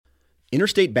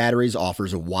Interstate Batteries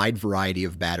offers a wide variety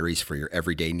of batteries for your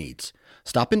everyday needs.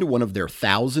 Stop into one of their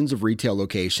thousands of retail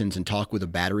locations and talk with a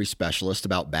battery specialist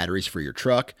about batteries for your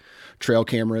truck, trail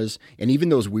cameras, and even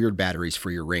those weird batteries for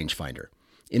your rangefinder.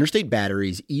 Interstate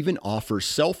Batteries even offers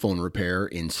cell phone repair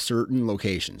in certain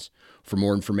locations. For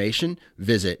more information,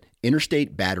 visit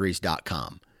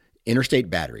interstatebatteries.com. Interstate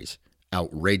Batteries,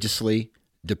 outrageously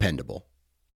dependable.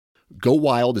 Go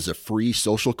Wild is a free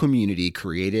social community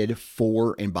created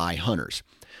for and by hunters.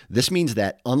 This means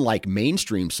that unlike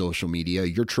mainstream social media,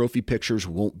 your trophy pictures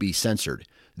won't be censored.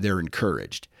 They're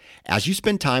encouraged. As you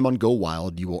spend time on Go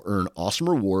Wild, you will earn awesome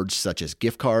rewards such as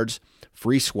gift cards,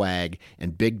 free swag,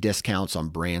 and big discounts on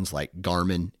brands like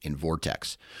Garmin and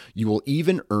Vortex. You will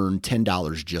even earn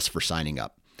 $10 just for signing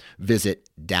up. Visit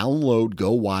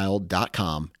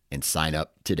downloadgowild.com and sign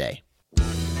up today.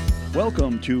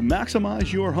 Welcome to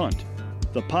Maximize Your Hunt,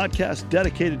 the podcast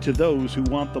dedicated to those who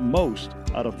want the most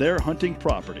out of their hunting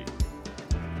property.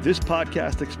 This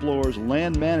podcast explores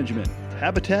land management,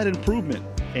 habitat improvement,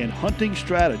 and hunting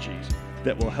strategies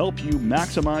that will help you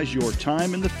maximize your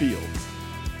time in the field.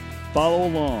 Follow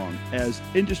along as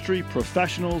industry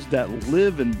professionals that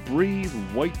live and breathe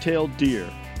white-tailed deer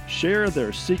share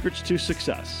their secrets to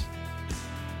success.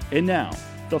 And now,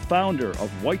 the founder of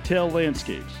Whitetail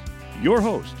Landscapes, your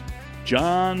host,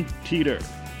 John Teeter.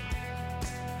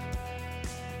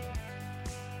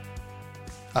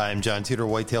 Hi, I'm John Teeter,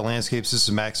 Whitetail Landscapes. This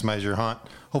is Maximize Your Hunt.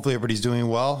 Hopefully everybody's doing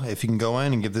well. If you can go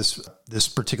in and give this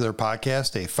particular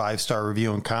podcast a 5-star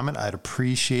review and comment, I'd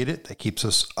appreciate it. That keeps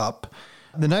us up.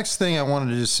 The next thing I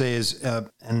wanted to just say is,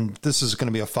 and this is going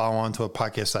to be a follow-on to a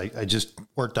podcast I just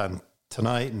worked on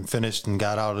tonight and finished and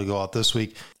got out to go out this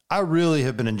week. I really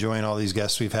have been enjoying all these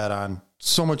guests we've had on.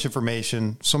 So much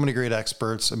information, so many great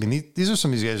experts. I mean, these are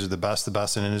some of these guys who are the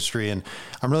best in industry. And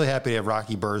I'm really happy to have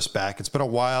Rocky Burris back. It's been a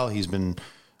while.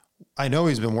 I know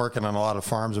he's been working on a lot of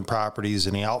farms and properties,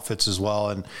 and he outfits as well.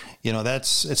 And, you know,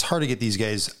 it's hard to get these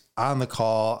guys on the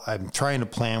call. I'm trying to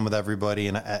plan with everybody.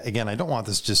 And again, I don't want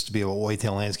this just to be about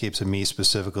Whitetail Landscapes and me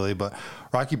specifically, but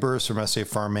Rocky Burris from SA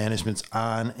Farm Management's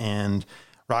on. And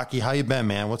Rocky, how you been,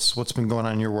 man? What's been going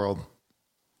on in your world?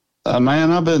 Man,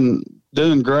 I've been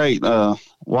doing great.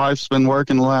 Wife's been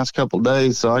working the last couple of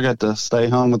days, so I got to stay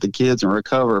home with the kids and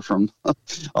recover from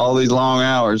all these long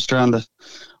hours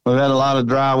we've had a lot of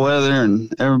dry weather,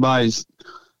 and everybody's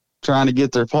trying to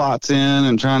get their plots in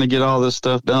and trying to get all this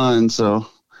stuff done. So,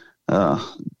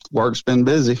 work's been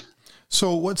busy.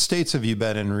 So what states have you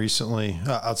been in recently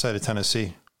outside of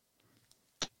Tennessee?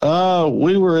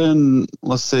 We were in,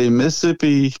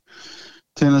 Mississippi,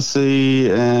 Tennessee,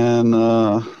 and,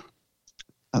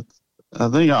 I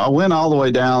think I went all the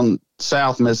way down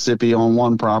South Mississippi on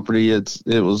one property. It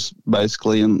was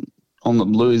basically on the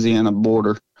Louisiana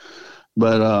border,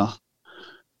 but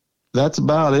that's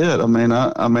about it.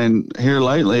 I mean, here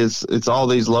lately it's all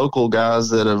these local guys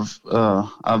that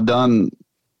I've done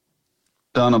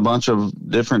a bunch of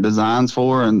different designs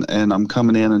for, and I'm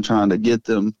coming in and trying to get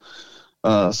them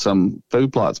some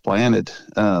food plots planted.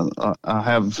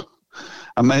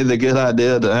 I made the good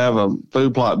idea to have a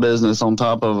food plot business on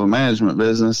top of a management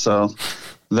business. So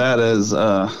that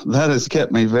has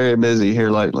kept me very busy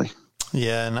here lately.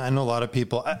 Yeah. And I know a lot of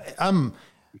people,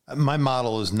 my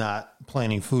model is not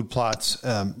planning food plots.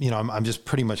 I'm just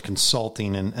pretty much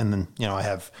consulting. And then, I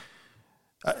have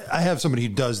somebody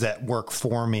who does that work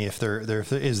for me if there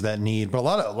is that need. But a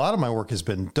lot of my work has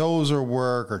been dozer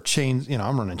work or chains.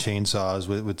 I'm running chainsaws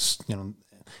with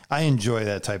I enjoy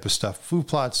that type of stuff. Food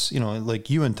plots, like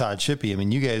you and Todd Shippey. I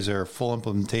mean, you guys are full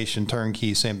implementation,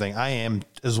 turnkey, same thing. I am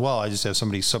as well. I just have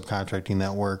somebody subcontracting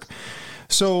that work.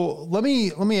 So let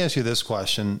me ask you this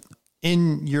question.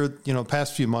 In your,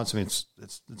 past few months, I mean,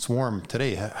 it's warm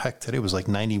today. Heck, today was like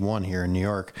 91 here in New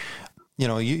York.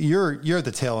 You're at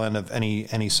the tail end of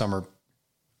any summer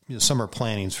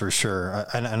plantings for sure.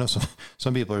 I know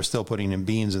some people are still putting in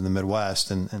beans in the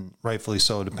Midwest, and rightfully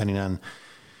so, depending on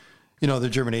the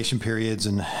germination periods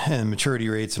and maturity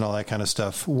rates and all that kind of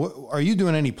stuff. Are you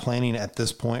doing any planning at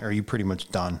this point? Or are you pretty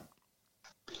much done?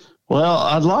 Well,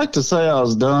 I'd like to say I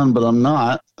was done, but I'm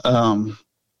not.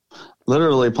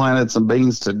 Literally planted some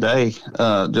beans today.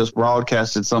 Just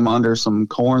broadcasted some under some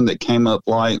corn that came up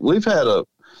light. We've had a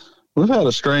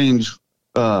strange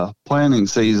planting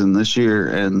season this year,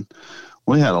 and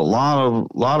we had a lot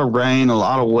of rain, a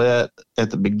lot of wet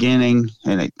at the beginning,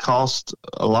 and it cost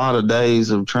a lot of days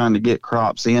of trying to get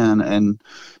crops in and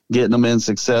getting them in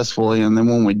successfully. And then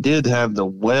when we did have the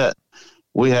wet,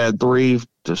 we had 3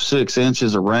 to 6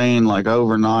 inches of rain, like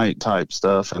overnight type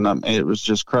stuff. And it was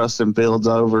just crusting fields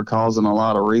over, causing a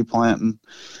lot of replanting.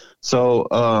 So,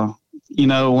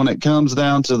 when it comes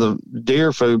down to the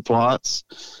deer food plots,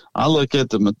 I look at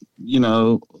the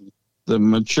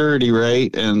maturity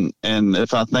rate and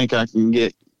if I think I can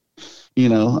get,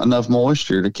 enough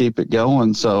moisture to keep it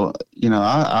going. So,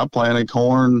 I planted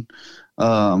corn,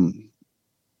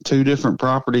 2 different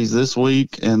properties this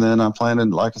week. And then I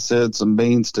planted, like I said, some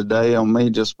beans today on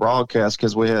me just broadcast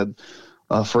because we had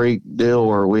a freak deal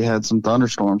where we had some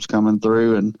thunderstorms coming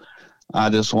through and I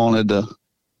just wanted to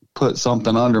put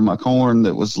something under my corn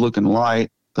that was looking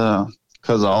light because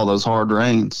of all those hard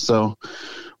rains. So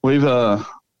I've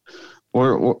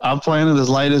planted as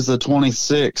late as the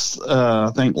 26th.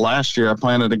 I think last year I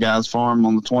planted a guy's farm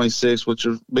on the 26th, which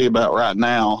would be about right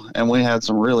now. And we had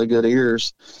some really good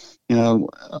ears.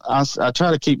 I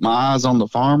try to keep my eyes on the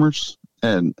farmers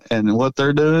and what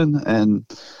they're doing. And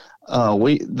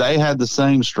they had the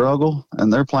same struggle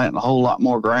and they're planting a whole lot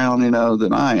more ground,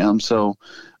 than I am. So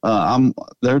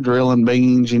they're drilling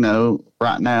beans,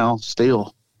 right now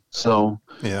still. So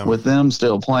with them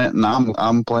still planting,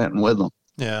 I'm planting with them.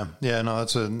 Yeah. No,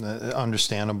 that's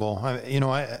understandable.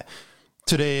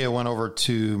 Today I went over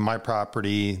to my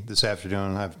property this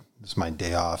afternoon. This is my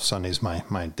day off. Sunday's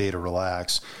my day to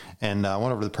relax. And I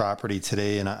went over to the property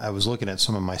today and I was looking at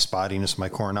some of my spottiness of my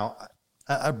corn. Now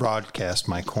I broadcast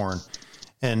my corn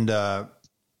and,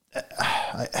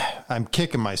 I'm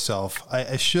kicking myself.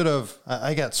 I should have,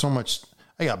 I got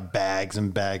bags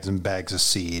and bags and bags of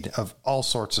seed of all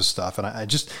sorts of stuff. And I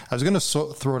was going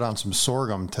to throw down some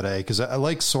sorghum today because I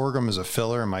like sorghum as a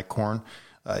filler in my corn.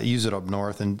 I use it up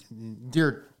north and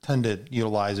deer tend to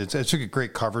utilize it. It's a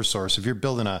great cover source. If you're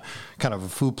building a kind of a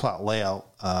food plot layout,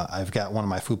 I've got one of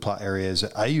my food plot areas.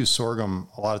 I use sorghum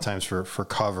a lot of times for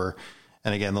cover.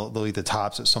 And again, they'll eat the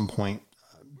tops at some point.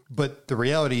 But the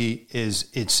reality is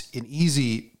it's an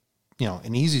easy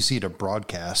seed to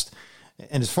broadcast.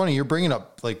 And it's funny, you're bringing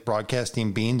up like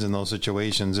broadcasting beans in those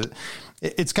situations.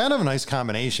 It's kind of a nice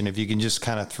combination if you can just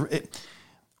kind of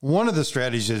one of the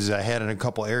strategies I had in a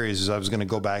couple areas is I was going to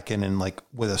go back in and like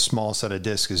with a small set of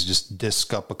discs is just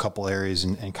disc up a couple areas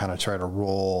and kind of try to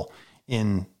roll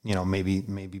in,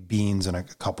 maybe beans in a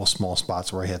couple small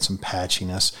spots where I had some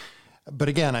patchiness. But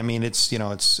again, I mean,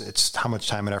 it's how much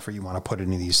time and effort you want to put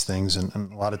into these things.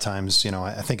 And a lot of times,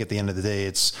 I think at the end of the day,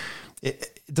 it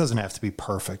doesn't have to be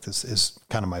perfect is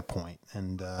kind of my point.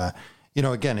 And,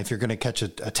 again, if you're going to catch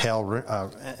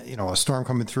a storm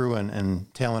coming through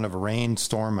and tail end of a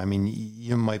rainstorm, I mean,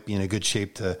 you might be in a good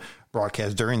shape to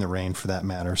broadcast during the rain for that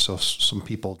matter. So some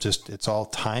people it's all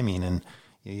timing and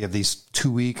you have these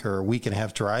 2 week or a week and a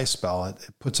half dry spell. It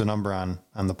puts a number on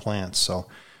the plants. So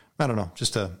I don't know,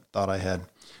 just a thought I had.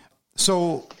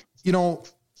 So,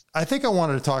 I think I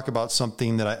wanted to talk about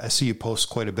something that I see you post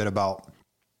quite a bit about.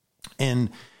 And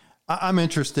I'm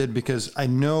interested because I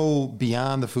know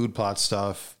beyond the food plot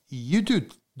stuff, you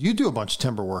do a bunch of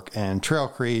timber work and trail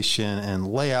creation and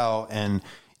layout. And,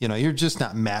 you're just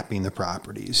not mapping the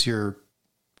properties. You're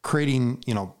creating,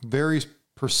 very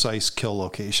precise kill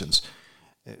locations.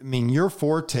 I mean, your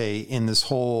forte in this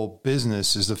whole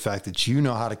business is the fact that you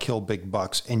know how to kill big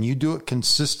bucks and you do it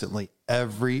consistently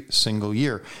every single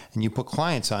year. And you put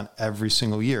clients on every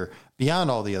single year beyond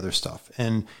all the other stuff.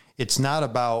 And it's not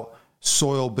about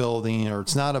soil building or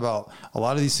it's not about a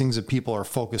lot of these things that people are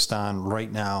focused on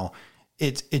right now.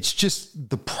 It's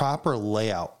just the proper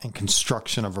layout and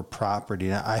construction of a property.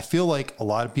 And I feel like a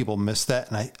lot of people miss that.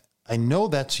 And I know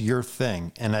that's your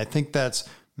thing. And I think that's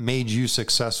made you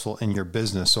successful in your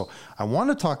business. So I want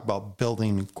to talk about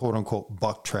building quote unquote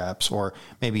buck traps or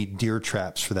maybe deer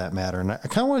traps for that matter. And I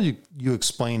kind of want you to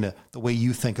explain the way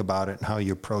you think about it and how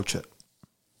you approach it.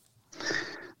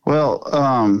 Well,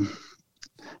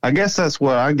 I guess that's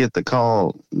what I get the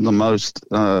call the most.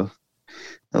 A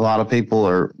lot of people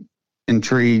are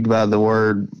intrigued by the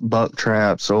word buck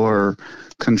traps or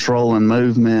controlling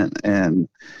movement. And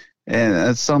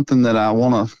it's something that I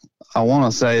want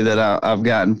to say that I've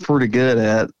gotten pretty good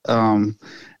at,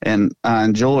 and I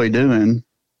enjoy doing.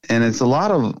 And it's a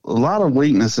lot of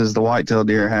weaknesses the whitetail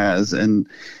deer has. And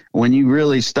when you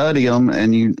really study them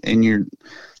and you're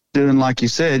doing, like you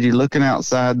said, you're looking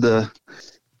outside the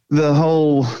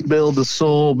whole build the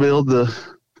soil, build the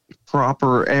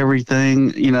proper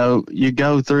everything, you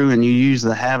go through and you use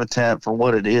the habitat for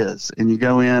what it is. And you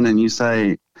go in and you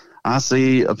say, I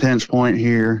see a pinch point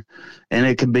here and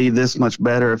it could be this much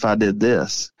better if I did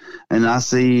this. And I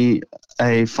see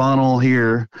a funnel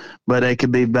here, but it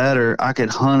could be better. I could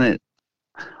hunt it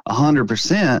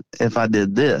 100% if I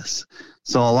did this.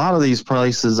 So a lot of these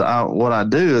places, what I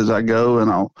do is I go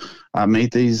and I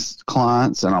meet these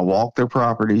clients and I walk their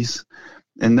properties.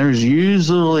 And there's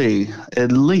usually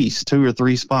at least 2 or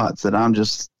 3 spots that I'm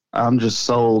just I'm just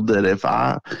sold that if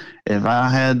I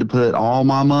had to put all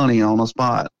my money on a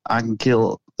spot, I can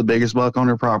kill the biggest buck on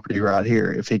your property right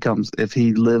here if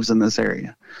he lives in this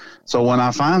area. So when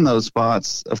I find those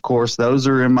spots, of course, those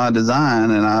are in my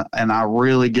design, and I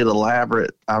really get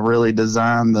elaborate. I really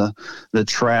design the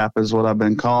trap is what I've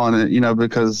been calling it,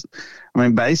 because I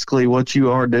mean, basically what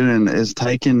you are doing is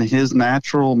taking his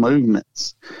natural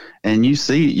movements, and you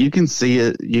can see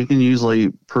it. You can usually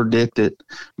predict it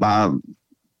by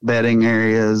bedding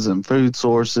areas and food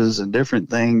sources and different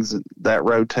things. That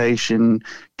rotation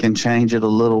can change it a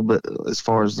little bit as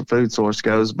far as the food source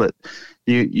goes, but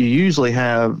you usually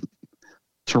have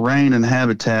terrain and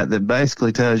habitat that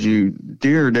basically tells you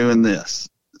deer are doing this.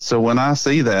 So when I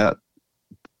see that,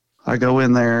 I go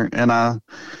in there and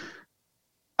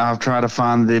I'll try to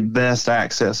find the best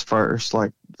access first.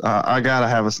 Like I got to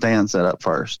have a stand set up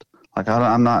first. Like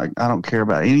I don't care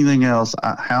about anything else.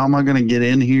 How am I going to get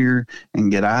in here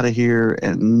and get out of here?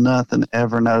 And nothing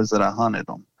ever knows that I hunted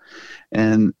them.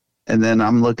 And then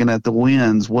I'm looking at the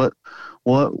winds. What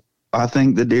I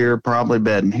think the deer are probably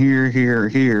bedding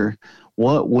here.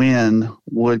 What wind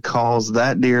would cause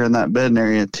that deer in that bedding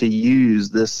area to use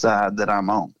this side that I'm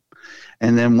on?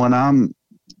 And then when I'm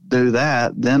do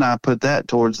that, then I put that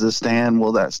towards the stand.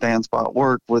 Will that stand spot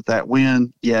work with that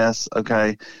wind? Yes.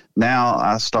 Okay. Now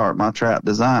I start my trap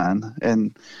design,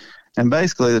 and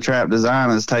basically the trap design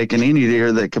is taking any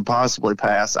deer that could possibly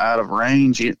pass out of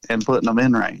range and putting them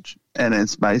in range. And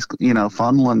it's basically,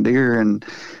 funneling deer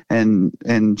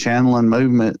and channeling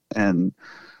movement and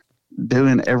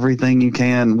doing everything you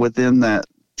can within that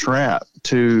trap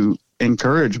to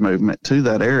encourage movement to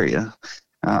that area.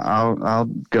 I'll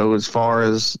go as far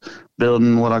as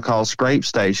building what I call scrape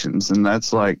stations, and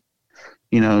that's like,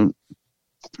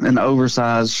 an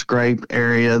oversized scrape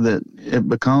area that it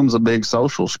becomes a big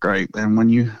social scrape. And when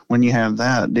you have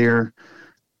that, deer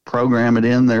program it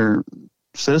in their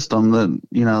system that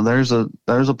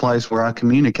there's a place where I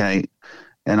communicate,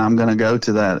 and I'm going to go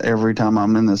to that every time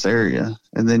I'm in this area.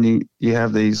 And then you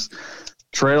have these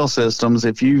trail systems.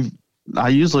 I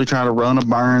usually try to run a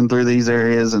burn through these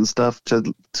areas and stuff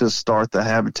to start the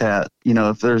habitat.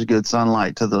 If there's good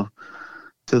sunlight to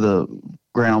the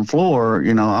ground floor,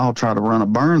 I'll try to run a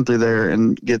burn through there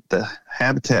and get the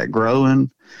habitat growing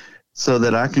so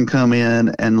that I can come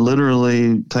in and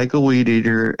literally take a weed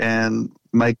eater and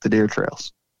make the deer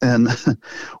trails. And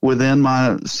within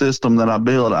my system that I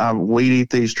build, I weed eat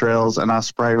these trails and I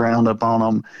spray Roundup on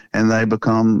them, and they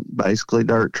become basically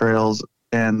dirt trails.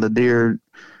 And the deer,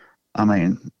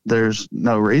 there's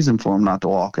no reason for them not to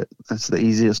walk it. It's the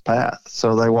easiest path.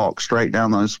 So they walk straight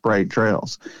down those sprayed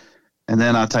trails. And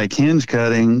then I take hinge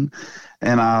cutting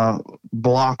and I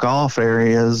block off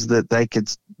areas that they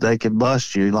could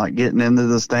bust you, like getting into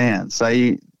the stand.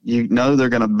 Say they're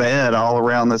going to bed all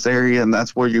around this area, and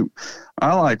that's where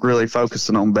I like really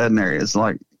focusing on bedding areas,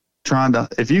 like trying to,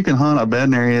 if you can hunt a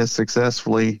bedding area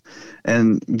successfully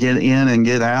and get in and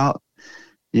get out,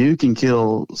 you can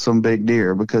kill some big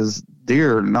deer, because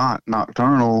deer are not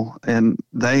nocturnal, and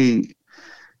they,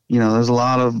 there's a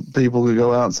lot of people who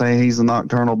go out and say he's a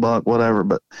nocturnal buck, whatever,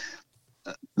 but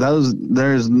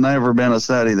there's never been a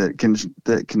study that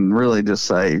can really just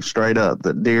say straight up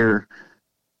that deer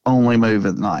only move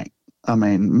at night.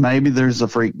 Maybe there's a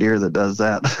freak deer that does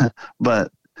that,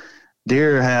 but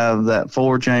deer have that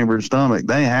 4-chambered stomach.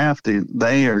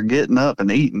 They are getting up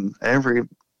and eating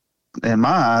in my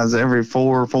eyes, every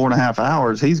 4.5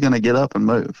 hours, he's going to get up and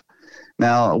move.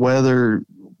 Now, weather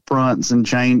fronts and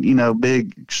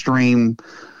big extreme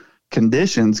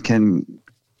conditions can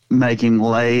make him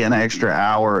lay an extra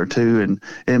hour or two, and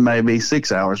it may be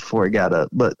 6 hours before he got up.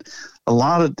 But a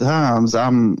lot of times I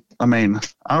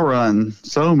run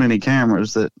so many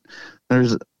cameras that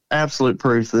there's absolute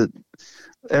proof that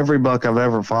every buck I've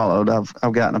ever followed,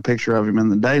 I've gotten a picture of him in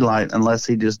the daylight, unless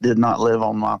he just did not live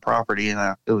on my property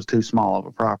and it was too small of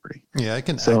a property. Yeah, I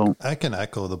can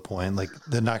echo the point, like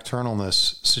the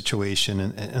nocturnalness situation,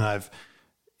 and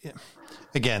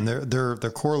again, their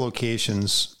core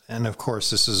locations, and of course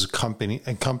this is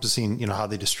encompassing how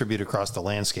they distribute across the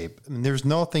landscape. There's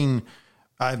nothing,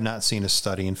 I've not seen a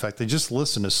study. In fact, I just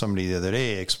listened to somebody the other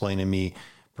day explain to me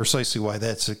precisely why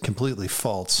that's completely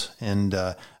false. And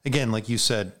again, like you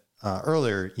said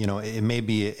earlier, it may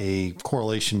be a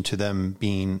correlation to them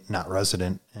being not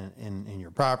resident in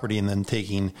your property, and then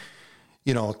taking,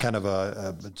 kind of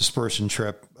a dispersion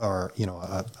trip, or,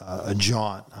 a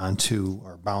jaunt onto,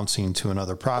 or bouncing to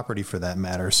another property for that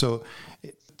matter. So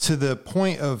to the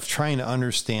point of trying to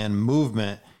understand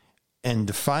movement and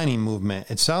defining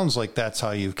movement, it sounds like that's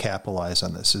how you've capitalized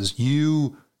on this, is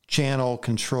you channel,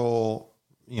 control,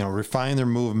 refine their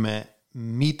movement,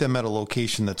 meet them at a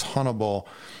location that's huntable,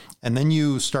 and then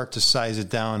you start to size it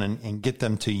down and get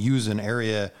them to use an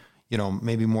area,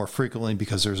 maybe more frequently,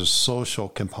 because there's a social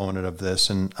component of this.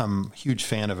 And I'm a huge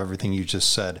fan of everything you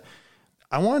just said.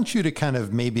 I want you to kind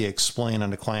of maybe explain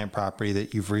on a client property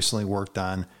that you've recently worked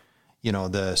on,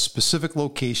 the specific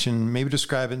location, maybe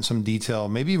describe it in some detail,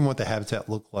 maybe even what the habitat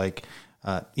looked like,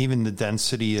 even the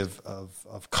density of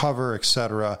cover, et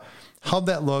cetera. How'd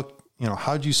that look?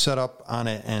 How'd you set up on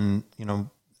it? And,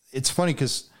 it's funny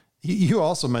because you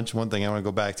also mentioned one thing I want to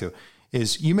go back to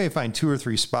is you may find 2 or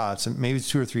 3 spots, and maybe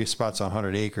 2 or 3 spots on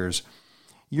 100 acres.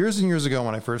 Years and years ago,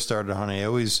 when I first started hunting, I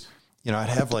always, I'd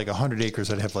have like 100 acres.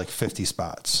 I'd have like 50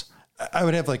 spots. I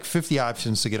would have like 50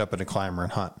 options to get up in a climber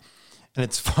and hunt. And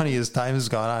it's funny, as time has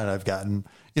gone on, I've gotten,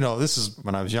 this is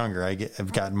when I was younger,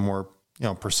 I've gotten more,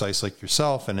 precise like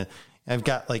yourself. And I've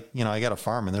got like, I got a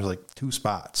farm and there's like 2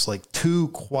 spots, like 2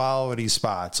 quality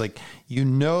spots. Like,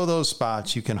 those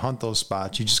spots, you can hunt those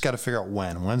spots. You just got to figure out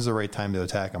when's the right time to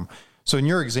attack them. So in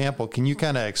your example, can you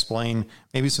kind of explain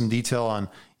maybe some detail on,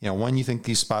 when you think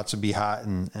these spots would be hot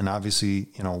and obviously,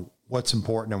 what's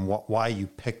important and why you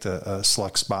picked a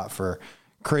select spot for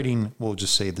creating, we'll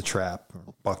just say the trap,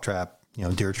 buck trap,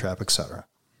 deer trap, et cetera.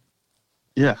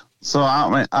 Yeah. So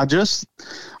I just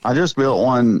built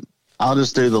one. I'll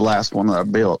just do the last one that I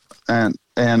built, and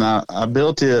I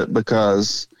built it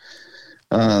because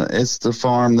it's the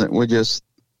farm that we just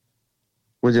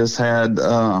had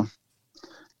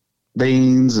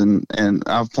beans, and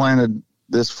I've planted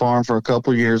this farm for a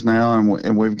couple of years now,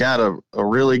 and we've got a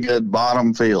really good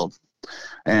bottom field,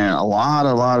 and a lot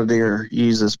of deer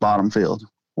use this bottom field.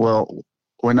 Well,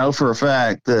 we know for a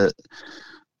fact that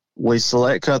we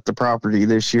select cut the property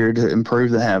this year to improve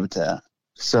the habitat.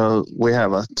 So we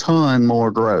have a ton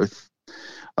more growth.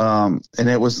 And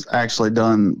it was actually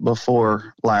done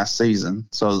before last season.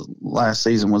 So last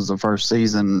season was the first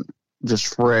season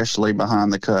just freshly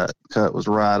behind the cut. Cut was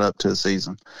right up to the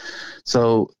season.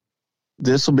 So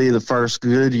this will be the first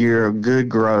good year of good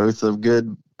growth, of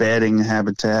good bedding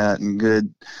habitat, and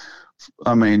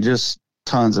just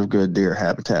tons of good deer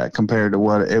habitat compared to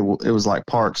what it was like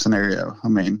park scenario.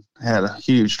 Had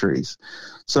huge trees.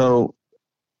 So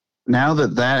now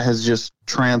that has just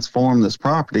transformed this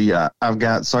property, I've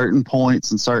got certain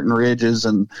points and certain ridges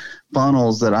and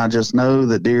funnels that I just know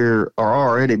that deer are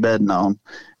already bedding on.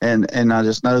 And I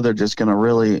just know they're just going to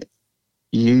really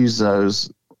use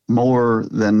those more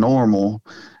than normal,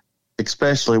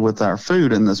 especially with our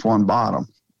food in this one bottom.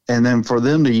 And then for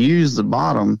them to use the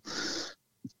bottom,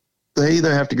 they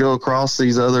either have to go across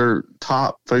these other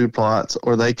top food plots,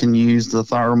 or they can use the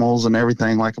thermals and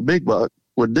everything like a big buck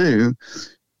would do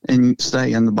and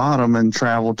stay in the bottom and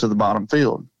travel to the bottom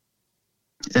field.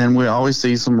 And we always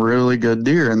see some really good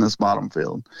deer in this bottom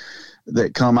field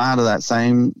that come out of that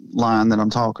same line that I'm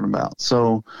talking about.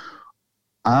 So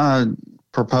I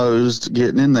proposed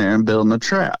getting in there and building a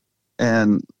trap.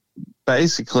 And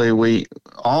basically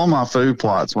all my food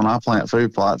plots, when I plant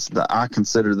food plots, I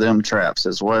consider them traps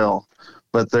as well.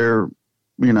 But they're,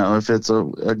 if it's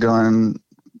a gun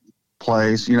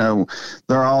place,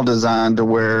 they're all designed to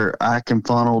where I can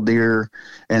funnel deer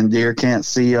and deer can't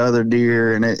see other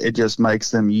deer, and it just makes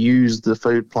them use the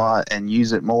food plot and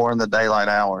use it more in the daylight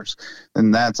hours.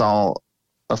 And that's all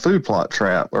a food plot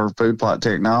trap or food plot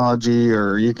technology,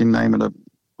 or you can name it a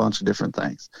bunch of different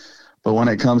things. But when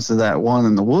it comes to that one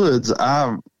in the woods,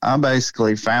 I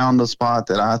basically found a spot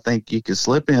that I think you could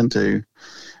slip into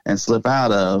and slip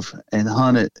out of and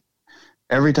hunt it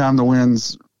every time the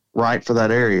wind's right for that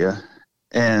area.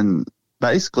 And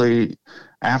basically,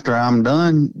 after I'm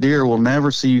done, deer will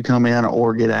never see you come in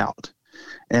or get out.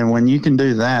 And when you can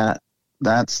do that,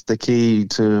 that's the key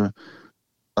to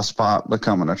a spot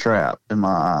becoming a trap in my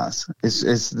eyes.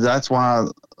 That's why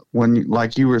when,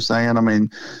 like you were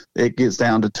saying, it gets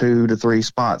down to 2 to 3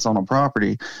 spots on a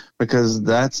property, because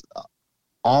that's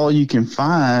all you can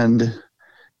find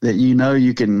that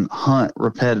you can hunt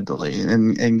repetitively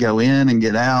and go in and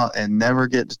get out and never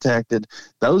get detected.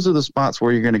 Those are the spots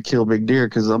where you're going to kill big deer,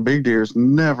 because a big deer is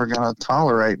never going to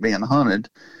tolerate being hunted.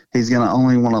 He's going to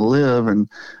only want to live. And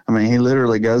he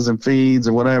literally goes and feeds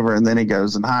or whatever, and then he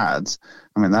goes and hides.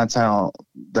 That's how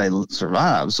they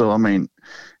survive. So,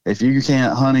 if you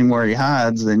can't hunt him where he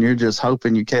hides, then you're just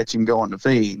hoping you catch him going to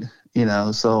feed,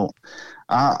 So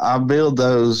I build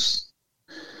those.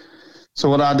 So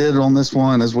what I did on this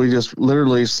one is we just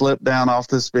literally slipped down off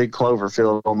this big clover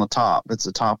field on the top. It's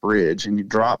a top ridge, and you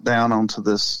drop down onto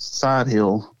this side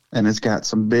hill, and it's got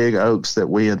some big oaks that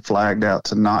we had flagged out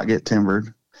to not get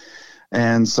timbered.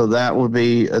 And so that would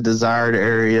be a desired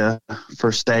area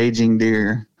for staging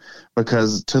deer.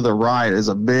 because to the right is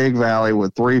a big valley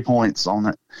with 3 points on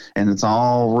it, and it's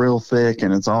all real thick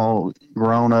and it's all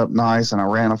grown up nice, and I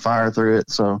ran a fire through it.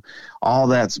 So all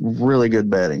that's really good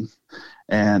bedding.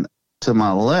 And to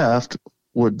my left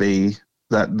would be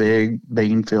that big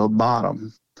bean field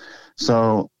bottom.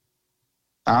 So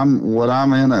what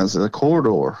I'm in is a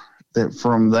corridor that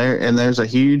from there, and there's a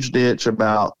huge ditch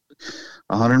about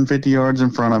 150 yards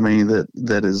in front of me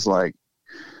that is like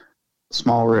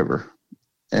small river,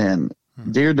 and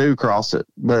deer do cross it,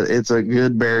 but it's a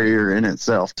good barrier in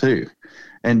itself too.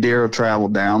 And deer will travel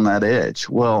down that edge.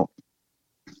 Well,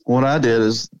 what I did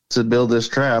is to build this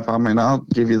trap. I mean, I'll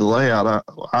give you the layout.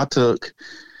 I took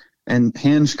and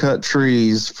hinge cut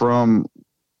trees from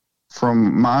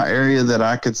my area that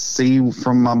I could see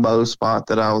from my bow spot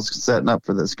that I was setting up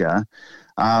for this guy.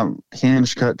 I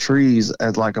hinge cut trees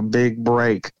at like a big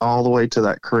break all the way to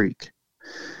that creek.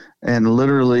 And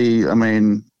literally, I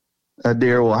mean, a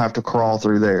deer will have to crawl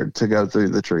through there to go through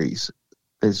the trees.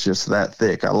 It's just that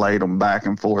thick. I laid them back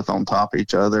and forth on top of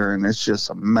each other, and it's just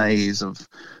a maze of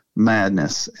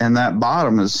madness. And that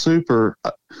bottom is super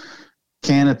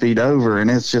canopied over, and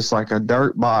it's just like a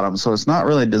dirt bottom. So it's not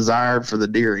really desired for the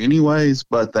deer anyways,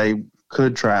 but they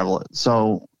could travel it.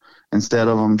 So instead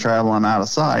of them traveling out of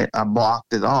sight, I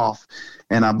blocked it off,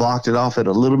 and I blocked it off at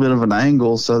a little bit of an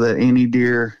angle so that any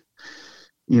deer,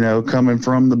 coming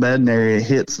from the bedding area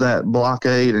hits that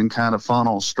blockade and kind of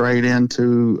funnels straight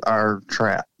into our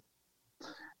trap.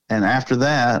 And after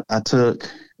that, I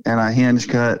took and I hinge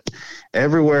cut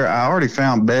everywhere. I already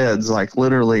found beds, like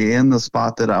literally in the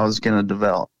spot that I was going to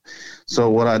develop. So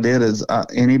what I did is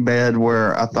any bed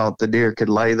where I thought the deer could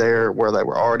lay there, where they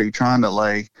were already trying to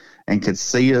lay and could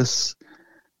see us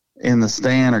in the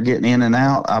stand or getting in and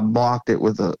out, I blocked it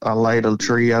with I laid a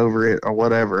tree over it or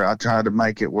whatever. I tried to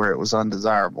make it where it was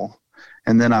undesirable.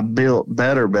 And then I built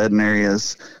better bedding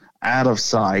areas out of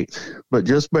sight, but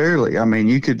just barely. I mean,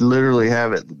 you could literally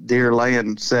have it deer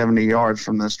laying 70 yards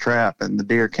from this trap, and the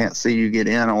deer can't see you get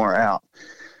in or out.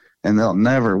 And they'll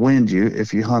never wind you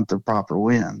if you hunt the proper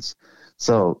winds.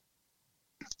 So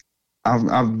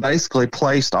I've basically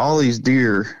placed all these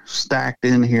deer stacked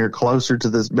in here closer to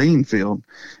this bean field,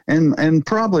 and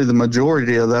probably the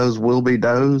majority of those will be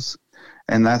does.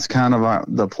 And that's kind of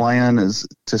the plan, is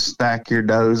to stack your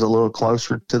does a little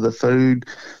closer to the food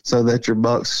so that your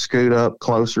bucks scoot up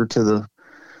closer to the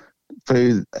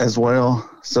food as well,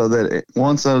 so that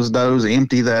once those does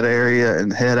empty that area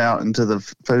and head out into the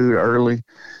food early,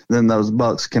 then those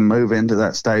bucks can move into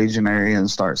that staging area and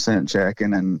start scent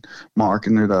checking and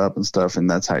marking it up and stuff. And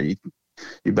that's how you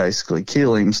basically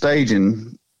kill him,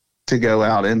 staging to go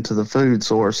out into the food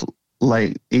source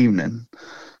late evening.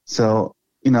 So,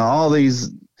 all these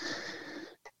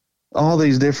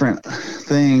different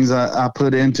things I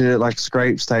put into it, like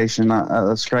scrape station.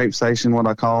 A scrape station, what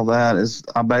I call that is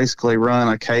I basically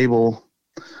run a cable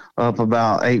up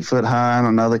about 8 foot high and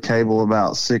another cable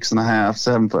about 6.5,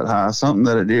 7 foot high, something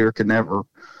that a deer could never,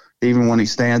 even when he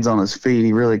stands on his feet,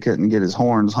 he really couldn't get his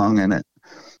horns hung in it.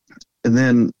 And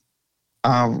then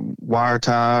I wire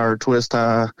tie or twist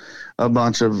tie a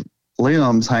bunch of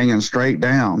limbs hanging straight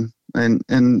down. And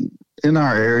in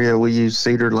our area, we use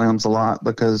cedar limbs a lot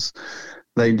because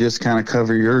they just kind of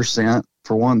cover your scent,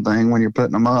 for one thing, when you're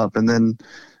putting them up. And then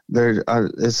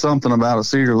it's something about a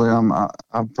cedar limb. I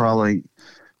probably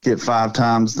get 5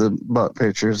 times the buck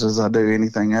pictures as I do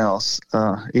anything else.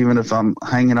 Even if I'm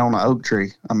hanging on an oak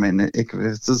tree, I mean, if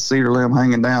it's a cedar limb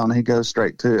hanging down, he goes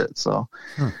straight to it. So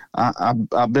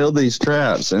I build these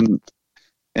traps, and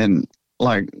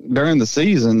like during the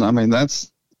season, I mean,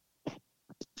 that's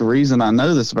the reason I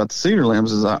know this about the cedar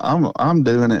limbs is I'm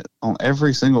doing it on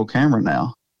every single camera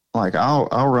now. Like I'll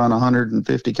run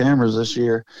 150 cameras this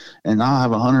year, and I'll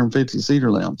have 150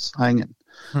 cedar limbs hanging.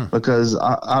 Because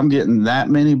I'm getting that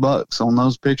many bucks on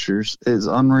those pictures is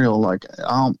unreal. Like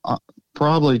I'll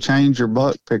probably change your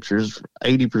buck pictures.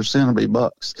 80% will be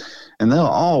bucks, and they'll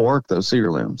all work those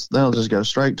cedar limbs. They'll just go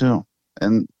straight to them.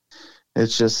 And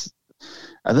it's just,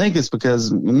 I think it's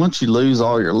because once you lose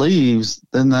all your leaves,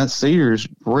 then that cedars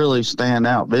really stand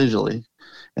out visually.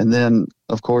 And then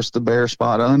of course the bare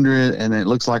spot under it, and it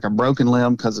looks like a broken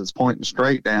limb because it's pointing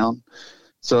straight down.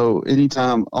 So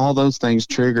anytime all those things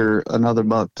trigger another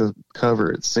buck to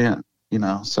cover its scent,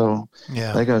 so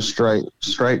they go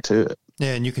straight to it.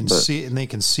 Yeah. And you can see it, and they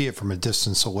can see it from a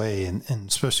distance away, and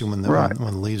especially when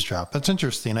the leaves drop. That's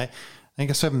interesting. I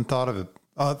guess I haven't thought of it.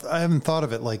 I haven't thought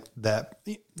of it like that.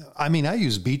 I mean, I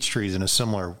use beech trees in a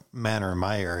similar manner in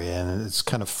my area, and it's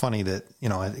kind of funny that,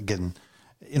 again,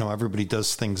 everybody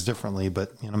does things differently,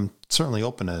 but I'm certainly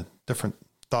open to different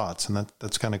thoughts, and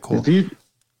that's kind of cool.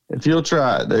 If you'll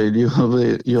try it, dude,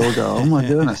 you'll go, oh my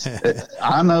goodness.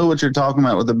 I know what you're talking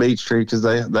about with the beech tree because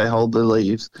they hold their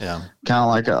leaves. Yeah. Kind of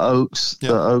like oaks.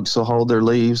 Yep. The oaks will hold their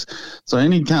leaves. So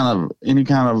any kind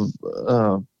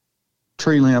of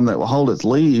tree limb that will hold its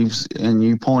leaves and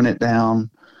you point it down,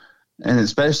 and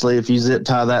especially if you zip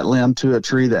tie that limb to a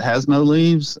tree that has no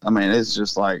leaves, I mean, it's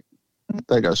just like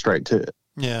they go straight to it.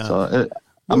 Yeah. So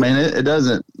it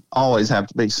doesn't always have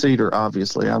to be cedar,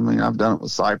 obviously. I mean, I've done it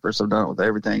with cypress. I've done it with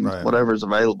everything, right. Whatever's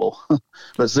available.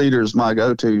 But cedar is my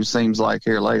go-to, seems like,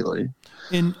 here lately.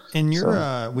 In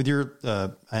your with your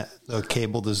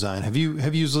cable design, have you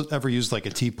ever used like a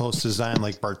T-post design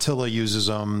like Bartilla uses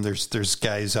them? There's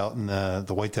guys out in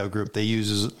the whitetail group they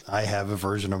use. I have a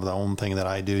version of the own thing that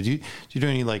I do. Do you do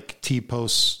any like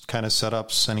T-post kind of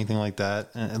setups, anything like that?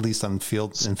 At least in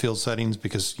field settings,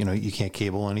 because you can't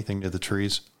cable anything to the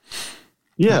trees.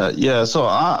 Yeah. So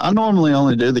I normally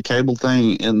only do the cable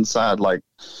thing inside like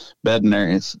bedding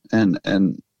areas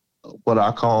and what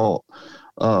I call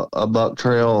a buck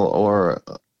trail, or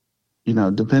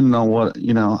depending on what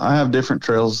I have different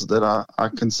trails that I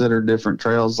consider different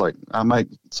trails. Like I make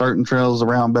certain trails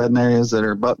around bedding areas that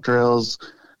are buck trails,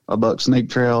 a buck sneak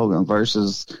trail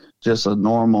versus just a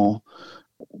normal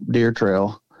deer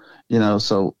trail.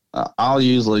 So I'll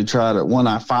usually try to, when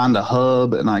I find a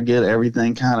hub and I get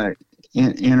everything kind of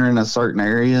entering a certain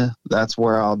area, that's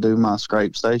where I'll do my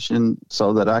scrape station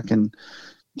so that I can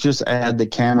just add the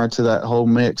camera to that whole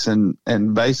mix, and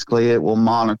basically it will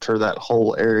monitor that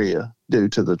whole area due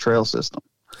to the trail system.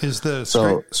 Is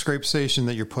the scrape station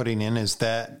that you're putting in,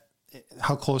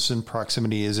 how close in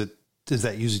proximity is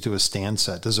that usually to a stand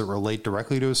set? Does it relate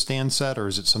directly to a stand set, or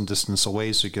is it some distance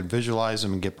away so you can visualize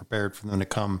them and get prepared for them to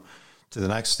come to the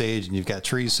next stage, and you've got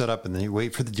trees set up and then you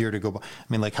wait for the deer to go by? I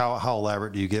mean, like how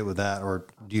elaborate do you get with that, or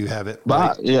do you have it?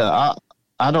 Right? Yeah,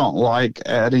 I don't like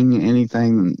adding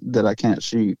anything that I can't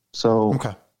shoot. So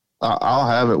okay. I'll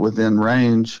have it within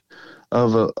range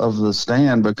of the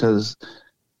stand, because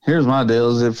here's my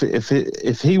deal is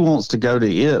if he wants to go to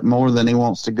it more than he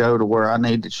wants to go to where I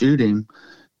need to shoot him,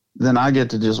 then I get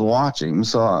to just watch him.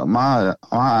 So my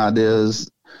idea is,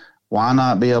 why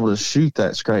not be able to shoot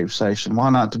that scrape station? Why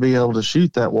not to be able to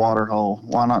shoot that water hole?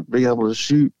 Why not be able to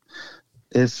shoot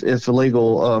if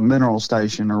illegal mineral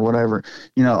station or whatever?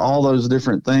 All those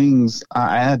different things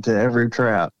I add to every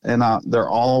trap, and they're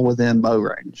all within bow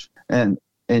range. And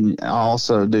I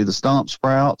also do the stump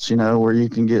sprouts, where you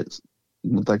can get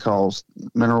what they call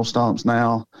mineral stumps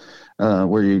now,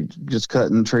 where you just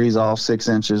cutting trees off 6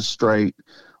 inches straight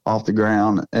off the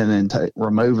ground and then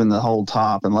removing the whole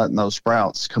top and letting those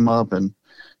sprouts come up. And,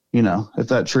 if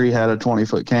that tree had a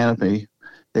 20-foot canopy,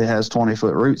 it has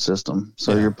 20-foot root system.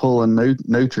 So you're pulling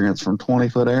nutrients from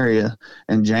 20-foot area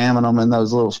and jamming them in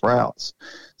those little sprouts.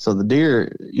 So the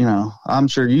deer, I'm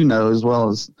sure as well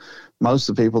as most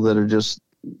of the people that are just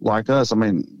like us, I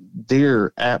mean,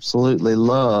 deer absolutely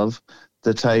love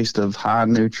the taste of high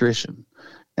nutrition,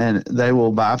 and they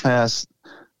will bypass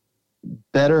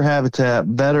better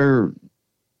habitat, better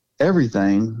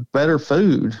everything, better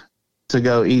food to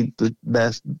go eat the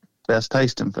best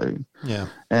tasting food. Yeah.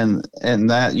 And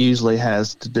that usually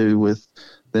has to do with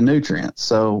the nutrients.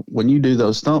 So when you do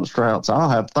those stump sprouts, I'll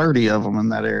have 30 of them in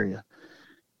that area,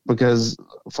 because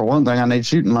for one thing, I need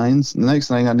shooting lanes. The next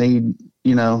thing I need,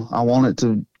 I want it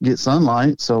to get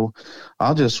sunlight. So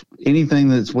I'll just, anything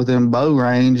that's within bow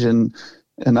range and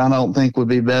I don't think would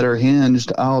be better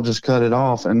hinged, I'll just cut it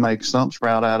off and make stump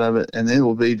sprout out of it. And it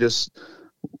will be just,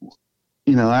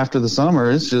 after the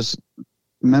summer, it's just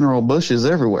mineral bushes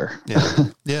everywhere.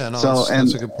 Yeah. No,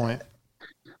 that's a good point.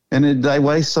 And they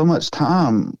waste so much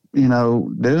time,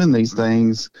 doing these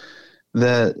things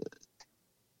that,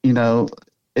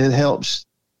 it helps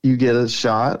you get a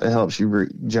shot. It helps you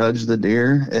judge the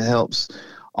deer. It helps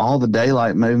all the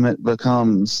daylight movement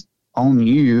becomes on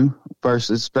you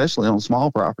versus especially on small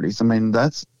properties. I mean,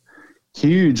 that's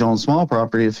huge on small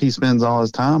property. If he spends all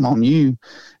his time on you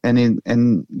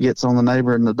and gets on the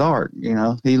neighbor in the dark,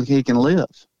 he can live,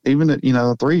 even at, a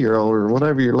 3-year-old or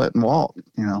whatever you're letting walk,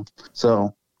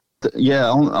 So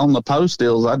on the post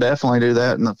deals, I definitely do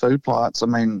that in the food plots. I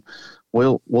mean,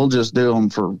 we'll just do them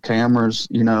for cameras,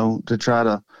 to try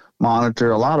to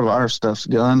monitor. A lot of our stuff's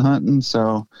gun hunting.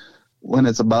 So when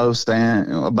it's a bow spot,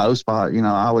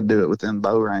 I would do it within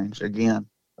bow range again,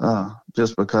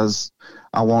 just because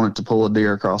I wanted to pull a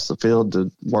deer across the field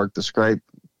to work the scrape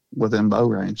within bow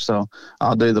range. So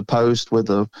I'll do the post with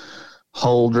a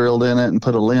hole drilled in it and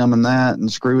put a limb in that and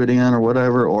screw it in or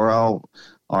whatever, or I'll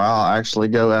actually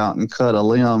go out and cut a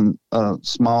limb, a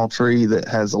small tree that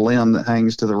has a limb that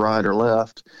hangs to the right or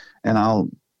left, and I'll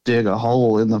dig a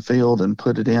hole in the field and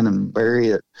put it in and bury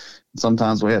it.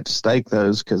 Sometimes we have to stake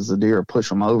those because the deer push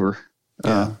them over.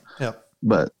 Yep.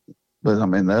 But I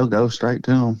mean, they'll go straight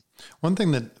to them. One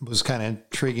thing that was kind of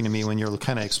intriguing to me when you're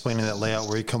kind of explaining that layout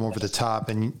where you come over the top,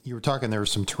 and you were talking, there were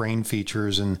some terrain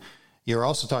features, and you're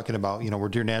also talking about, where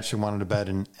deer naturally wanted to bed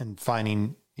and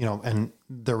finding, and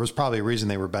there was probably a reason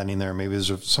they were bedding there. Maybe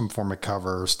there's some form of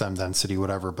cover or stem density,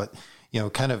 whatever, but,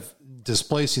 kind of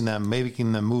displacing them,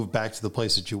 making them move back to the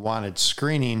place that you wanted,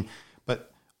 screening,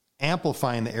 but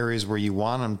amplifying the areas where you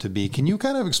want them to be. Can you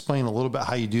kind of explain a little bit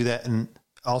how you do that? And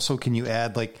also, can you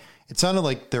add, it sounded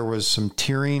like there was some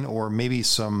tiering or maybe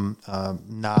some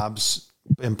knobs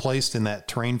placed in that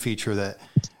terrain feature that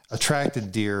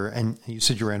attracted deer, and you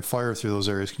said you ran fire through those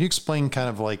areas. Can you explain kind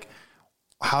of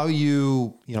how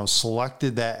you,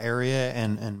 selected that area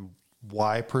and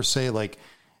why per se,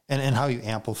 and how you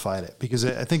amplified it? Because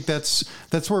I think that's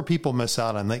where people miss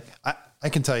out on. I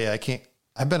can tell you,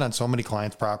 I've been on so many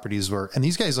clients' properties where, and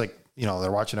these guys,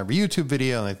 they're watching every YouTube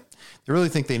video and they really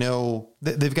think they know,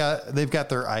 they've got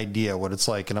their idea what it's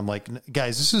like. And I'm like,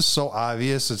 guys, this is so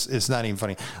obvious. It's not even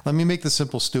funny. Let me make this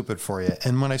simple, stupid for you.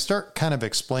 And when I start kind of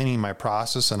explaining my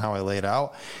process and how I lay it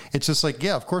out, it's just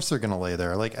yeah, of course they're going to lay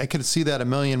there. I could see that a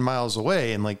million miles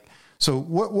away. And so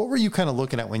what were you kind of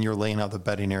looking at when you're laying out the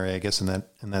bedding area, I guess, in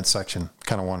that section?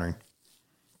 Kind of wondering.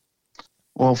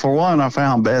 Well, for one, I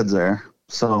found beds there.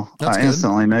 So That's I good.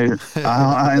 instantly knew,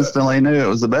 I instantly knew it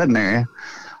was the bedding area.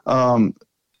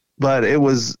 But it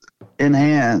was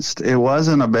enhanced. It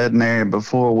wasn't a bedding area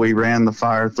before we ran the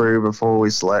fire through, before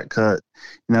we select cut.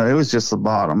 It was just the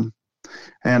bottom.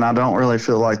 And I don't really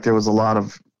feel like there was a lot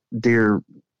of deer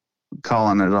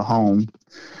calling it a home.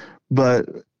 But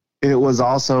it was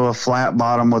also a flat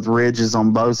bottom with ridges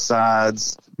on both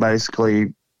sides.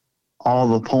 Basically, all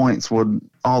the points of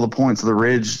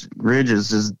the ridges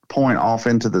just point off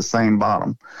into the same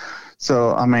bottom.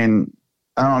 So, I mean,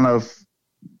 I don't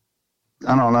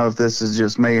know if this is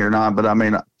just me or not, but I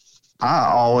mean, I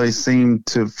always seem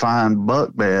to find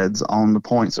buck beds on the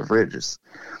points of ridges.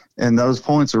 And those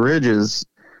points of ridges,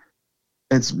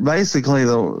 it's basically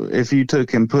if you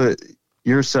took and put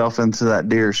yourself into that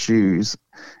deer's shoes,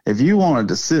 if you wanted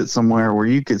to sit somewhere where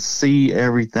you could see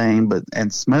everything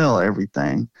and smell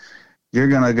everything, you're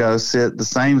going to go sit the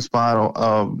same spot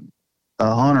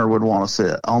a hunter would want to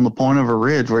sit, on the point of a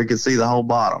ridge where he could see the whole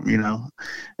bottom,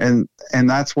 and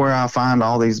that's where I find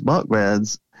all these buck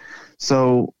beds.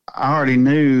 So I already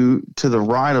knew to the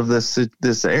right of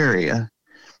this area,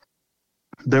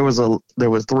 there was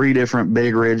 3 different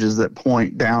big ridges that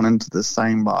point down into the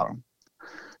same bottom.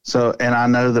 So, and I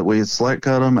know that we had select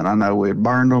cut them, and I know we had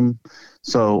burned them.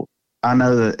 So I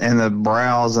know that in the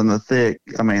browse and the thick,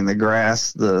 I mean, the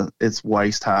grass, it's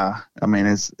waist high. I mean,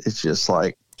 it's just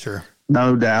sure.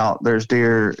 No doubt there's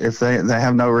deer. If they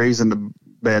have no reason to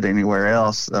bed anywhere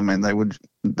else, I mean,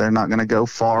 they're not going to go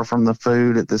far from the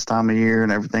food at this time of year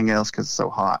and everything else because it's so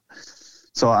hot.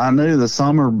 So I knew the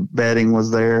summer bedding was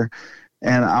there,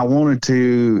 and I wanted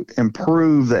to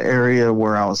improve the area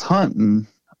where I was hunting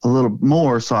a little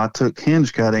more. So I took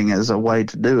hinge cutting as a way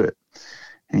to do it.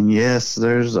 And yes,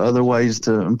 there's other ways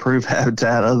to improve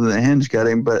habitat other than hinge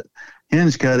cutting, but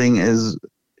hinge cutting is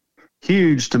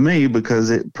huge to me because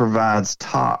it provides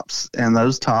tops, and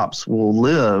those tops will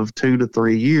live 2 to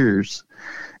 3 years.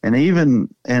 And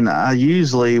I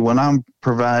usually, when I'm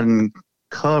providing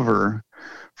cover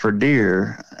for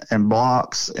deer and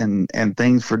blocks and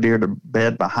things for deer to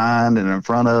bed behind and in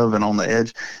front of and on the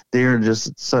edge, deer are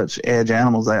just such edge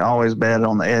animals. They always bed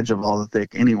on the edge of all the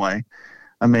thick anyway.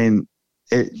 I mean,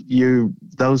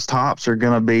 those tops are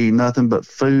going to be nothing but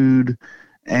food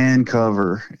and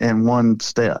cover in one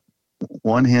step.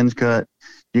 One hinge cut,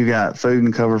 you got food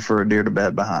and cover for a deer to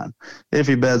bed behind. If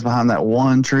he beds behind that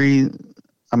one tree,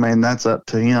 I mean, that's up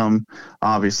to him,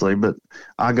 obviously. But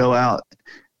I go out,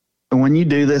 and when you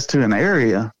do this to an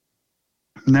area,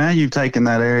 now you've taken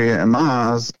that area in my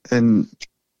eyes and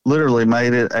literally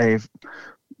made it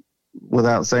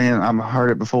without saying, I've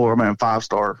heard it before, a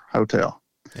 5-star hotel.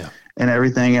 Yeah. And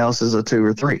everything else is a 2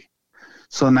 or 3.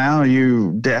 So now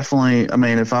you definitely, I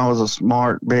mean, if I was a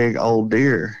smart, big, old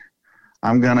deer,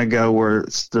 I'm going to go where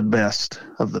it's the best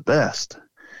of the best.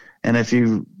 And if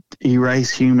you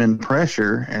erase human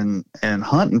pressure and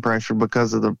hunting pressure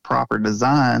because of the proper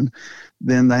design,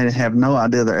 then they have no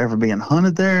idea they're ever being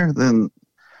hunted there, then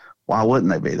why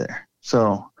wouldn't they be there?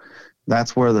 So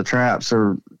that's where the traps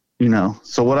are,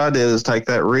 So what I did is take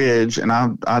that ridge, and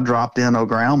I dropped in a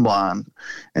ground blind,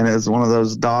 and it's one of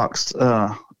those docks.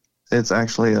 It's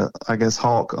actually, I guess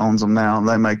Hawk owns them now.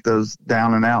 They make those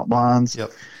down and out blinds.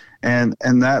 Yep. And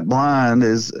that blind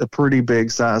is a pretty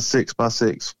big size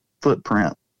 6x6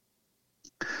 footprint.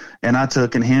 And I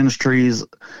took and hinged trees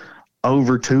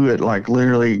over to it, like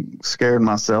literally scared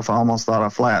myself. I almost thought I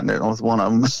flattened it with one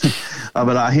of them.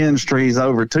 But I hinged trees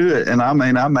over to it. And I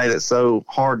mean, I made it so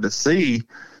hard to see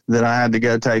that I had to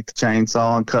go take the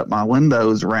chainsaw and cut my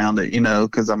windows around it,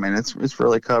 because I mean, it's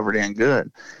really covered in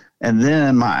good. And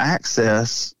then my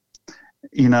access,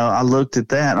 I looked at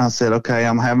that and I said, okay,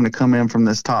 I'm having to come in from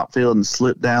this top field and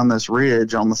slip down this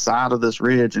ridge on the side of this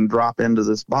ridge and drop into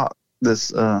this box.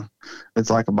 It's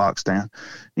like a box stand,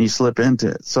 and you slip into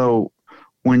it. So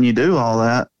when you do all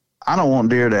that, I don't want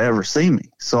deer to ever see me.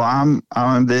 So I'm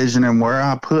envisioning where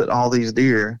I put all these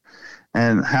deer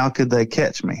and how could they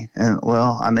catch me? And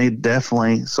well, I need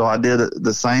definitely. So I did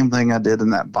the same thing I did in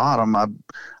that bottom.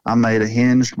 I made a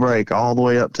hinged break all the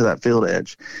way up to that field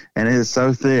edge, and it is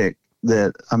so thick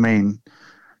that, I mean,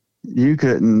 you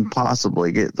couldn't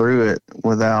possibly get through it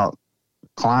without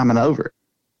climbing over it.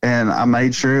 And I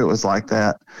made sure it was like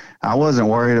that. I wasn't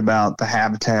worried about the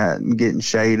habitat and getting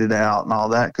shaded out and all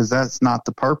that, because that's not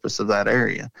the purpose of that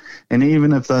area. And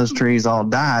even if those trees all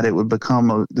died, it would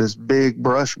become this big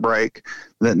brush break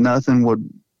that nothing would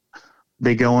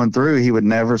be going through. He would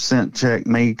never scent check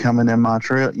me coming in my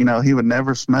trail. He would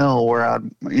never smell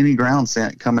any ground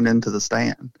scent coming into the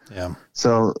stand. Yeah.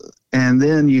 So, and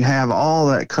then you have all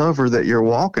that cover that you're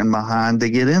walking behind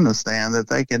to get in the stand that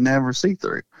they can never see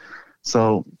through.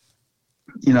 So,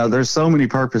 there's so many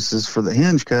purposes for the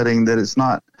hinge cutting that it's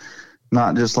not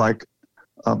just like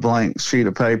a blank sheet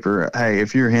of paper. Hey,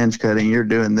 if you're hinge cutting, you're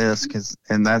doing this,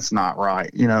 and that's not right.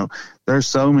 There's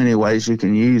so many ways you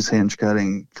can use hinge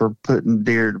cutting for putting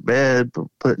deer to bed,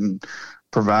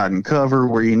 providing cover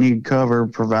where you need cover,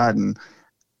 providing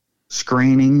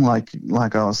screening,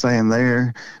 like I was saying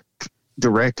there,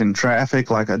 directing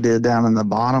traffic like I did down in the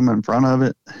bottom in front of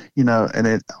it, and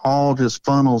it all just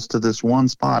funnels to this one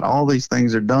spot. All these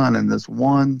things are done in this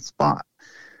one spot.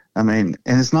 I mean,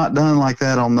 and it's not done like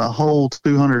that on the whole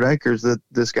 200 acres that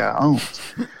this guy owns.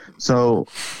 So,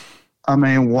 I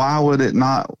mean, why would it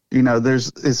not,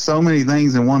 it's so many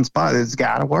things in one spot. It's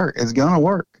got to work. It's going to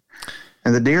work.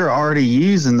 And the deer are already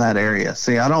using that area.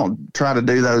 See, I don't try to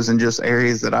do those in just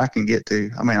areas that I can get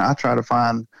to. I mean, I try to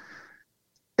find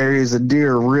areas that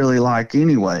deer really like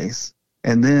anyways,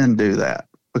 and then do that,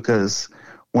 because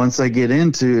once they get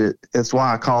into it, it's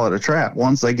why I call it a trap.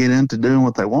 Once they get into doing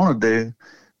what they want to do,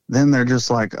 then they're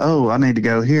just like, oh, I need to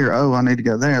go here. Oh, I need to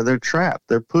go there. They're trapped.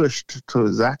 They're pushed to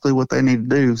exactly what they need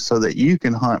to do so that you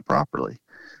can hunt properly.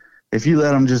 If you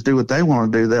let them just do what they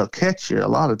want to do, they'll catch you a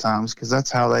lot of times, because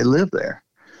that's how they live there.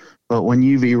 But when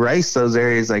you've erased those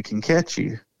areas they can catch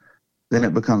you, then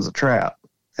it becomes a trap,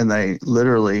 and they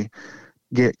literally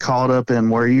get caught up in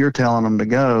where you're telling them to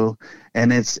go,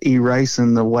 and it's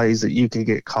erasing the ways that you could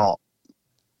get caught.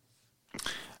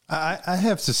 I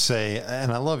have to say,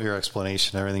 and I love your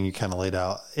explanation, everything you kind of laid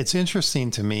out. It's interesting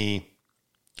to me.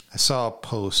 I saw a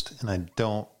post, and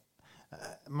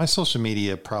my social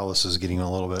media prowess is getting a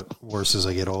little bit worse as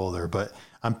I get older, but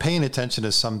I'm paying attention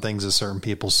to some things that certain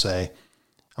people say.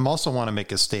 I also want to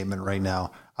make a statement right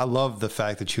now. I love the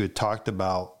fact that you had talked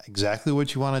about exactly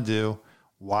what you want to do,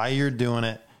 why you're doing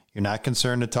it. You're not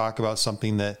concerned to talk about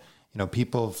something that,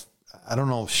 people have, I don't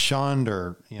know, shunned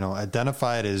or,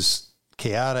 identified as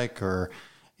chaotic or,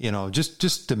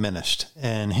 just diminished.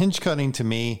 And hinge cutting to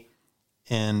me,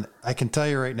 and I can tell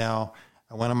you right now,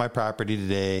 I went on my property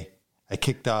today. I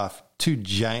kicked off 2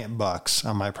 giant bucks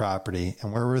on my property.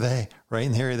 And where were they? Right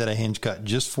in the area that I hinge cut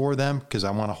just for them, because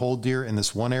I want to hold deer in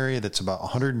this one area that's about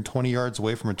 120 yards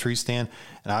away from a tree stand.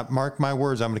 And I mark my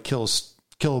words, I'm going to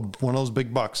kill one of those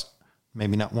big bucks,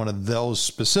 maybe not one of those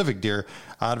specific deer,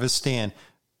 out of his stand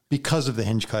because of the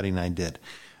hinge cutting I did.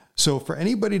 So for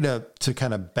anybody to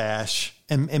kind of bash,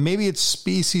 and maybe it's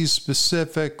species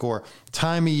specific or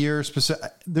time of year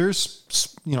specific,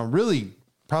 there's, really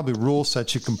probably rule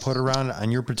sets you can put around it on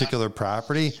your particular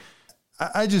property.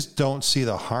 I just don't see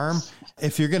the harm.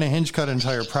 If you're going to hinge cut an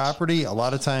entire property, a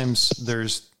lot of times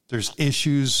there's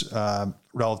issues,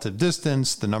 relative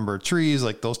distance, the number of trees,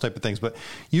 like those type of things. But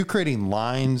you creating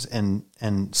lines and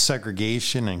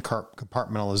segregation and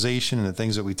compartmentalization and the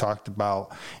things that we talked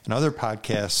about in other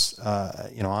podcasts,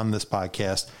 on this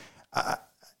podcast, I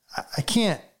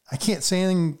can't say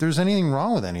anything. There's anything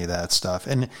wrong with any of that stuff.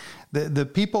 And the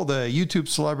people, the YouTube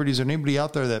celebrities, or anybody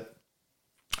out there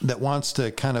that wants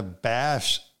to kind of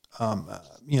bash,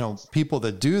 people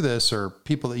that do this or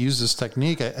people that use this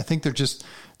technique, I think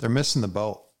they're missing the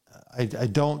boat. I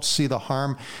don't see the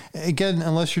harm, again,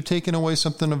 unless you're taking away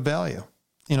something of value.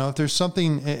 If there's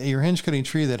something, your hinge cutting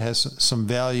tree that has some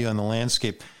value in the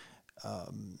landscape,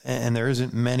 and there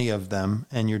isn't many of them,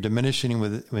 and you're diminishing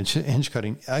with hinge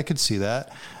cutting, I could see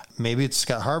that. Maybe it's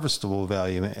got harvestable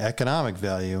value, economic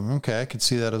value. Okay, I could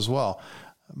see that as well.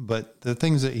 But the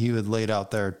things that you had laid out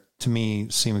there, to me,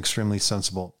 seem extremely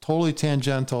sensible. Totally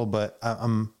tangential, but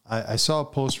I saw a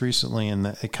post recently and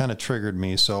it kind of triggered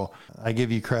me. So I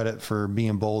give you credit for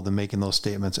being bold and making those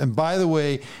statements. And by the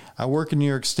way, I work in New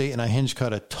York State and I hinge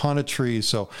cut a ton of trees.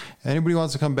 So anybody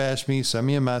wants to come bash me, send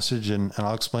me a message and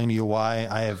I'll explain to you why.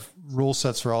 I have rule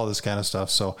sets for all this kind of stuff.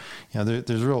 So,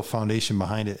 there's a real foundation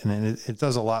behind it, and it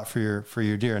does a lot for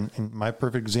your deer. And my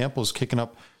perfect example is kicking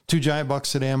up 2 giant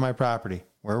bucks today on my property.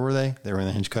 Where were they? They were in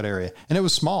the hinge cut area, and it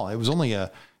was small. It was only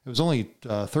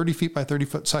 30 feet by 30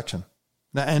 foot section.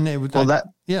 And it was I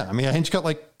hinge cut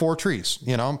like 4 trees,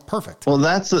 perfect. Well,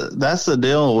 that's the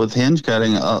deal with hinge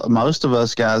cutting. Most of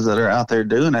us guys that are out there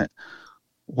doing it,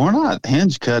 we're not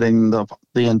hinge cutting the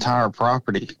entire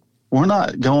property. We're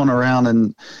not going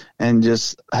around and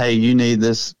just, hey, you need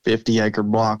this 50-acre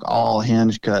block all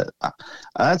hinge cut.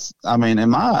 In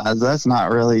my eyes, that's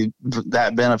not really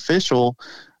that beneficial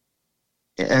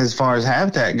as far as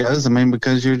habitat goes.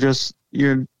 Because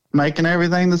you're making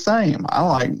everything the same.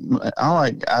 I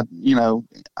like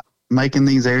making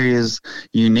these areas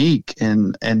unique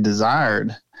and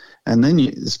desired, and then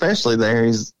especially the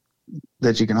areas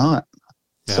that you can hunt.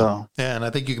 Yeah. So, and I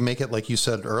think you can make it, like you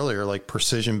said earlier, like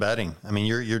precision bedding.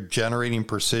 You're generating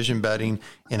precision bedding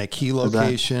in a key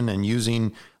location and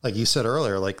using, like you said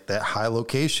earlier, like that high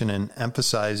location and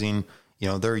emphasizing,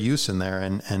 their use in there.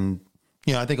 And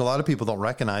I think a lot of people don't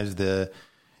recognize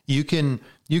you can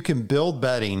build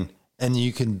bedding and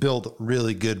you can build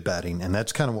really good bedding. And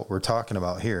that's kind of what we're talking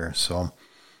about here. So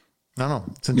I don't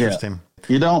know. It's interesting. Yeah.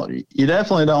 You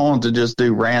definitely don't want to just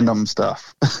do random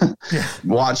stuff. Yeah.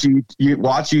 Watch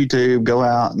YouTube, go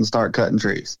out and start cutting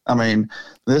trees.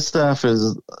 This stuff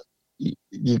is,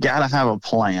 you got to have a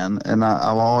plan. And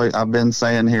I've been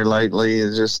saying here lately,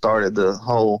 it just started the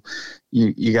whole,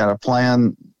 you got to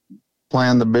plan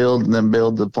the build and then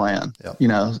build the plan. Yep.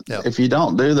 If you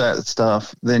don't do that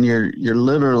stuff, then you're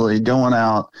literally going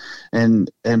out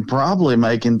and probably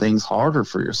making things harder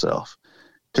for yourself.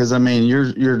 Because,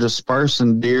 you're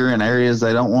dispersing deer in areas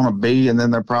they don't want to be, and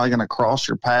then they're probably going to cross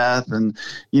your path. And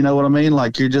you know what I mean?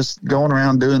 Like, you're just going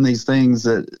around doing these things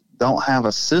that don't have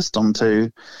a system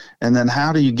to. And then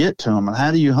how do you get to them? And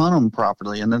how do you hunt them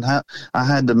properly? And then I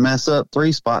had to mess up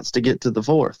 3 spots to get to the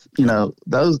 4th.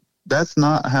 That's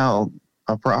not how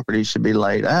a property should be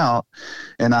laid out.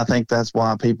 And I think that's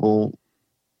why people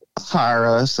hire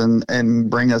us and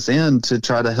bring us in to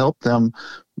try to help them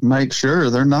make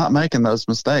sure they're not making those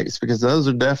mistakes, because those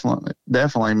are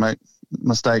definitely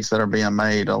mistakes that are being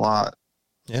made a lot.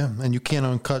 Yeah. And you can't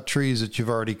uncut trees that you've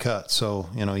already cut. So,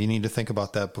 you need to think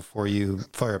about that before you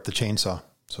fire up the chainsaw.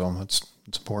 So it's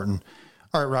important.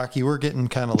 All right, Rocky, we're getting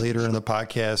kind of later in the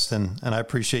podcast, and I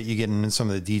appreciate you getting into some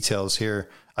of the details here.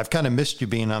 I've kind of missed you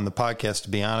being on the podcast, to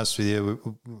be honest with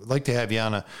you. We'd like to have you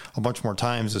on a bunch more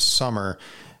times this summer.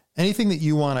 Anything that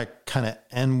you want to kind of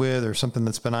end with, or something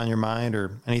that's been on your mind,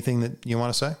 or anything that you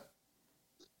want to say?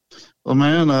 Well,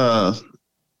 man, not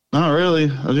really.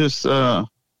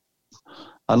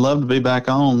 I'd love to be back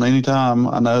on anytime.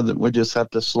 I know that we just have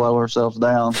to slow ourselves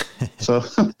down. So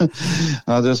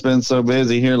I've just been so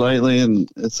busy here lately, and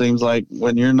it seems like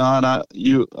when you're not,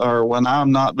 when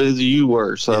I'm not busy, you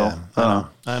were. So yeah,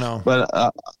 I know. But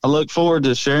I look forward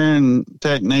to sharing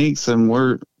techniques, and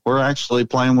we're actually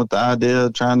playing with the idea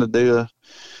of trying to do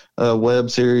a web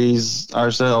series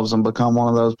ourselves and become one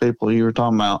of those people you were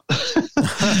talking about.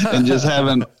 And just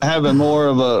having more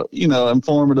of a,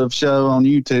 informative show on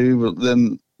YouTube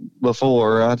than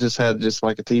before. I just had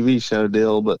like a TV show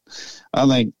deal, but I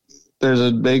think there's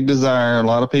a big desire. A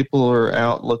lot of people are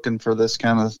out looking for this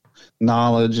kind of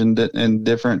knowledge and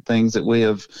different things that we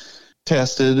have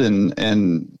tested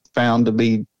and found to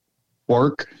be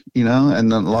work,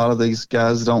 and a lot of these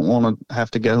guys don't want to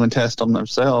have to go and test them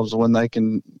themselves when they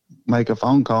can make a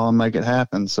phone call and make it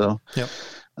happen. So, yep.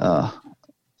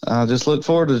 I just look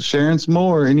forward to sharing some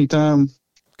more anytime.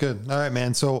 Good. All right,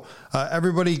 man. So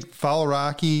everybody follow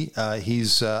Rocky.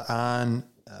 He's on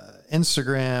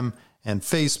Instagram and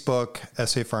Facebook,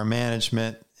 SA Farm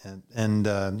Management, and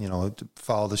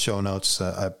follow the show notes.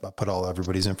 I put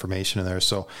everybody's information in there.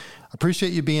 So I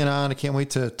appreciate you being on. I can't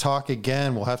wait to talk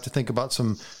again. We'll have to think about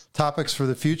some topics for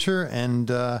the future, and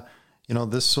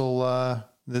this will.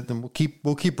 Then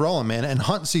we'll keep rolling, man. And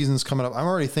hunt season's coming up. I'm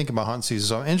already thinking about hunt season,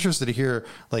 so I'm interested to hear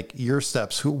like your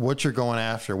steps, what you're going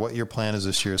after, what your plan is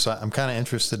this year. So I'm kind of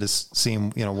interested to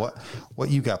seeing what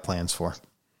you got plans for.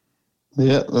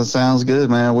 Yeah, that sounds good,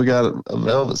 man. We got a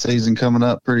velvet season coming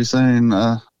up pretty soon,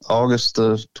 August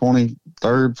the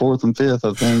 23rd, 4th, and 5th,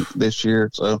 I think, this year.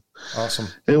 So awesome.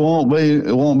 It won't be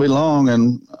long,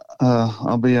 and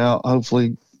I'll be out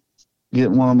hopefully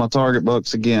getting one of my target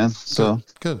bucks again. So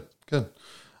good. All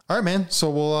right, man. So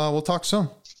we'll talk soon.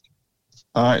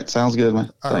 All right, sounds good,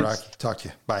 man. All right, Rocky. Talk to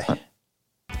you. Bye. Bye.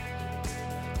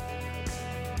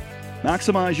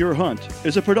 Maximize Your Hunt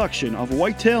is a production of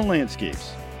Whitetail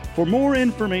Landscapes. For more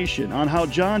information on how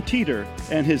John Teeter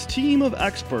and his team of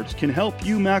experts can help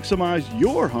you maximize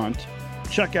your hunt,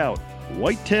 check out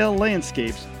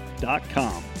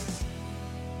whitetaillandscapes.com.